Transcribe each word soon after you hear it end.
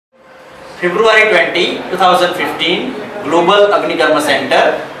February 20, 2015, Global Agnikarma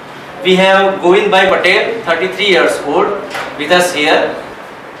Center. We have Govind Bhai Patel, 33 years old, with us here.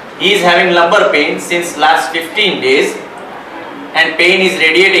 He is having lumbar pain since last 15 days and pain is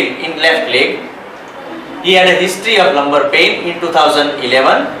radiating in left leg. He had a history of lumbar pain in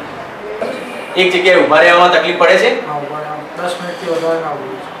 2011. एक जगह ऊभा રહેવામાં તકલીફ પડે છે? 10 મિનિટથી વધારે ના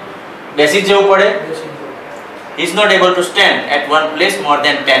ઉભું. બેસી જવું પડે? He is not able to stand at one place more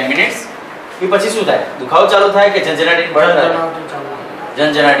than 10 minutes. એ પછી શું થાય? દુખાવો ચાલુ થાય કે ઝંઝનાટી બંધ થાય?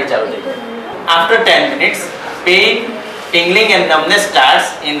 ઝંઝનાટી ચાલુ થઈ. After 10 minutes, pain, tingling and numbness starts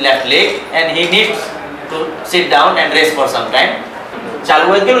in left leg and he needs to sit down and rest for some time. ચાલુ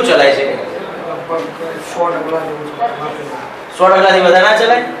હોય કેટલું ચલાય છે? 100 ડગલા જેવું છે. 100 ડગલાથી વધારે ના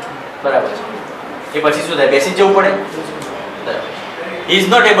ચલાય? બરાબર છે. એ પછી શું થાય? બેસી જવું પડે? He is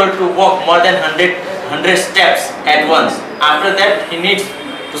not able to walk more than 100 steps at once. After that, he needs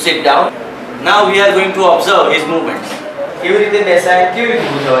to sit down. Now we are going to observe his movements. કેવી રીતે બેસાય, કેવી રીતે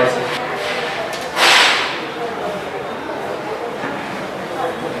ઊભું થવાય છે?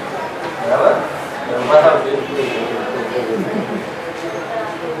 બરાબર? ઊભા થાવ.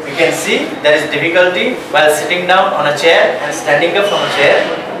 You can see there is difficulty while sitting down on a chair and standing up from a chair.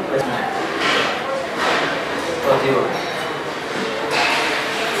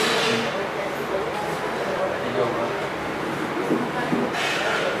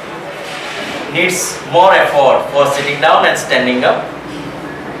 Needs more effort for sitting down and standing up.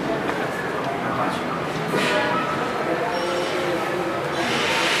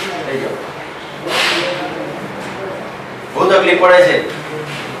 બહુ તકલીફ પડે છે.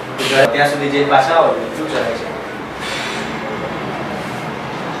 ત્યાં સુધી જે પાછા આવો શું ચાલે છે?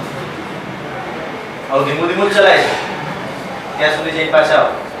 હવે ધીમું ધીમું ચલાય છે. ત્યાં સુધી જે પાછા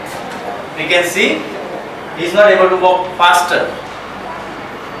આવો. We can see he is not able to walk faster.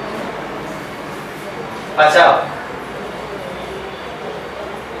 પાછા આવો.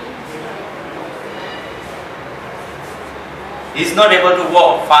 He is not able to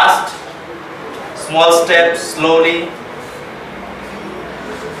walk fast. Small steps, slowly.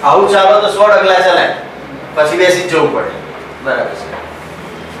 આવું ચાલો તો 100 ડગલા ચલાય, પછી બેસી જવું પડે. બરાબર છે.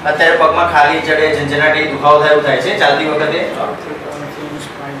 અત્યારે પગમાં ખાલી ચડે, ઝંઝનાટી, દુખાવો થાય એવું થાય છે ચાલતી વખતે?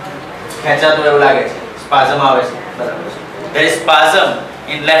 ખેંચાતું એવું લાગે છે, સ્પાઝમ આવે છે. બરાબર છે. There is spasm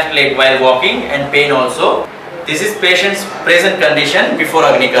in left leg while walking and pain also. This is patient's present condition before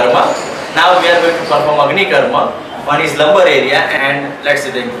Agnikarma. Now we are going to perform Agnikarma on his lumbar area and let's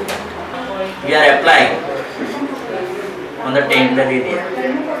see the improvement. We are applying on the tender area.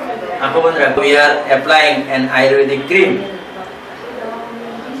 We are applying an Ayurvedic cream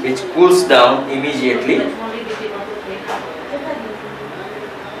which cools down immediately.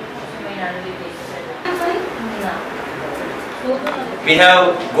 We have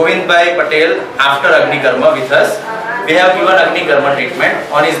Govind Bhai Patel after Agnikarma with us. We have given Agnikarma treatment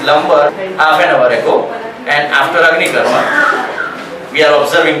on his lumbar half an hour ago, and after Agnikarma we are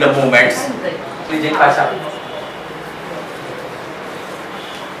observing the movements.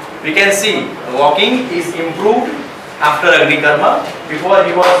 We can see walking is improved after Agnikarma. Before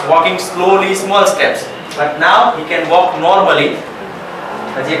he was walking slowly, small steps, but now he can walk normally.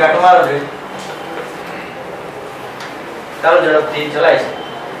 ચાલો ઝડપથી ચલાય છે.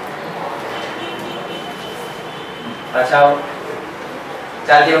 પાછા આવો.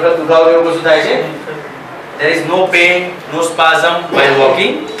 ચાલતી વખત દુખાવો એવું કશું થાય છે? There is no pain, no spasm while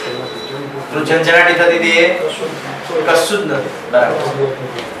walking. ઝંઝનાટી થતી હતી એ કશું જ નથી. બરાબર.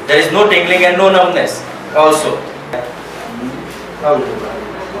 There is no tingling and no numbness also.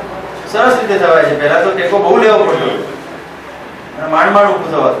 સરસ રીતે થવાય છે. પહેલા તો ટેકો બહુ લેવો પડતો અને માંડ માંડ ઊભું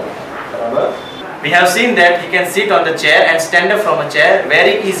થવાતું. બરાબર. We have seen that he can sit on the chair and stand up from a chair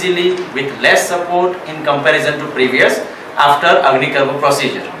very easily with less support in comparison to previous after Agnikarma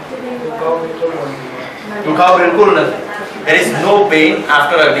procedure. દુખાવો બિલકુલ નથી. There is no pain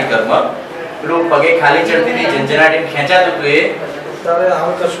after Agnikarma. પેલું પગે ખાલી ચડતી હતી, ઝંઝનાટી ખેંચાતું હતું, એ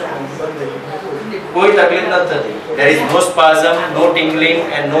કોઈ તકલીફ નથી થતી. There is no spasm, no tingling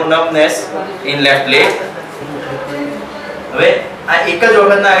and no numbness in left leg. હવે આ એક જ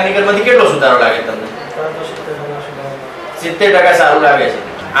વખતના અગ્નિકર્મથી કેટલો સુધારો લાગે તમને? 70% સારું લાગે છે.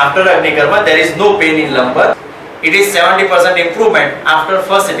 After Agnikarma there is no pain in lumbar. It is 70% improvement after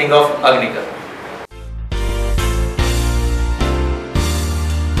first sitting of Agnikarma.